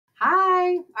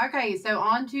Okay. So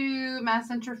on to Math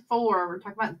Center 4. We're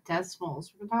talking about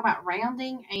decimals. We're going to talk about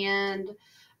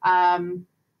um,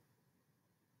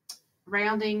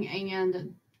 rounding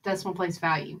and decimal place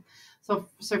value. So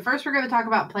first we're going to talk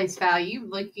about place value,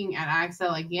 looking at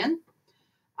Excel again.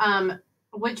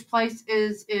 Which place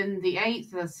is in the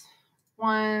eighth? That's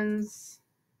ones.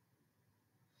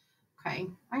 Okay.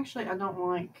 Actually, I don't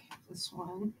like this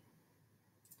one.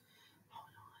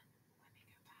 Hold on. Let me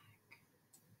go back.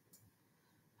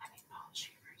 Let me pause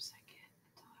you for a second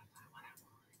until I find what I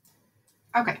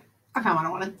want. Okay. I found what I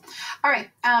wanted. All right.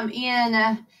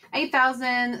 In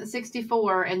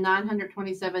 8,064 and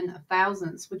 927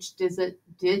 thousandths, which digit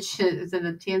is in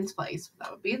the tens place? That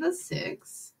would be the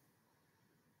 6.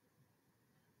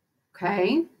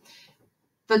 Okay.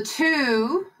 The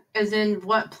 2 is in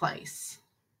what place?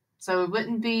 So it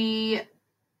wouldn't be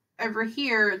over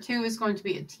here. 2 is going to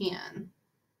be a 10.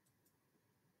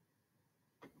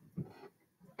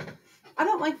 I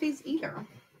don't like these either.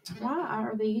 Why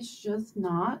are these just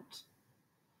not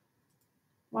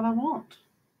what I want?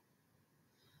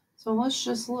 So let's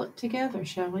just look together,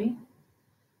 shall we?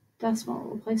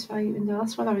 Decimal place value, and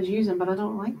that's what I was using, but I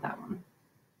don't like that one.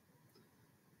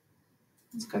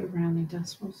 Let's go to rounding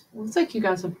decimals. Looks like you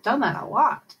guys have done that a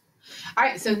lot. All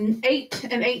right, so 8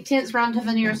 and 8/10 round to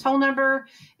the nearest whole number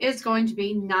is going to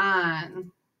be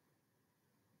 9.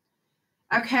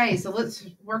 Okay, so let's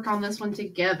work on this one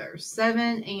together.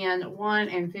 7 and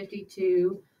 1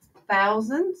 52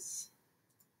 thousandths.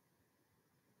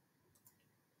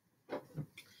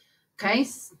 Okay,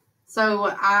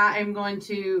 so I am going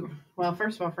to, well,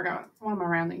 first of all, I forgot, what am I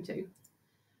rounding to?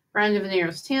 Round to the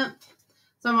nearest tenth.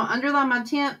 So I'm going to underline my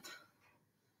tenth,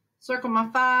 circle my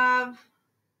 5.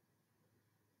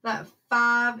 That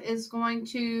 5 is going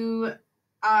to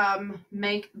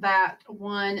make that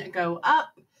 1 go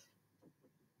up.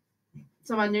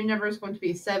 So my new number is going to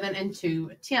be 7 and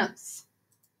 2/10.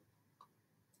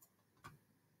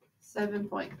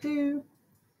 7.2.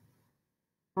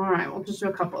 All right, we'll just do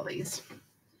a couple of these.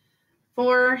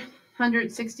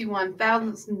 461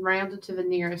 thousandths and rounded to the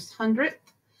nearest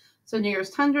hundredth. So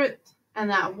nearest hundredth, and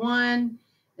that 1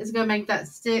 is going to make that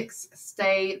 6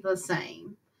 stay the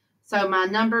same. So my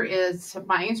answer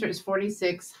is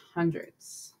 46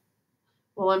 hundredths.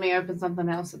 Well, let me open something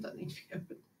else that doesn't need to be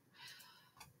opened.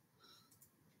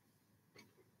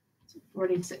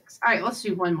 46. All right, let's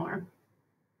do one more.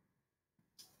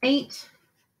 8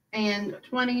 and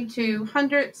 22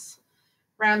 hundredths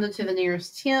rounded to the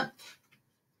nearest tenth.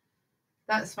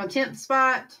 That's my 10th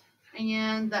spot.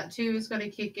 And that 2 is going to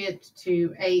kick it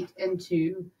to 8 and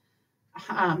 2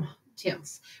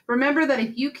 tenths. Remember that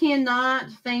if you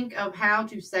cannot think of how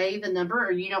to say the number,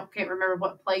 or you can't remember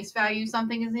what place value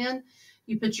something is in,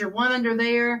 you put your 1 under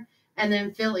there and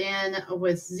then fill in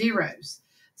with zeros.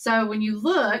 So when you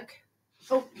look,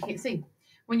 you can't see.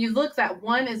 When you look, that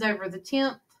 1 is over the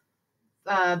 10th,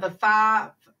 the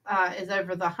 5 is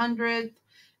over the 100th,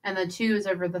 and the 2 is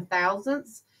over the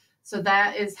thousandths. So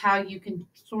that is how you can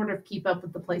sort of keep up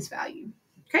with the place value.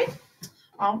 Okay?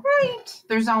 All right.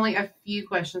 There's only a few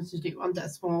questions to do on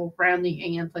decimal,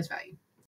 rounding, and place value.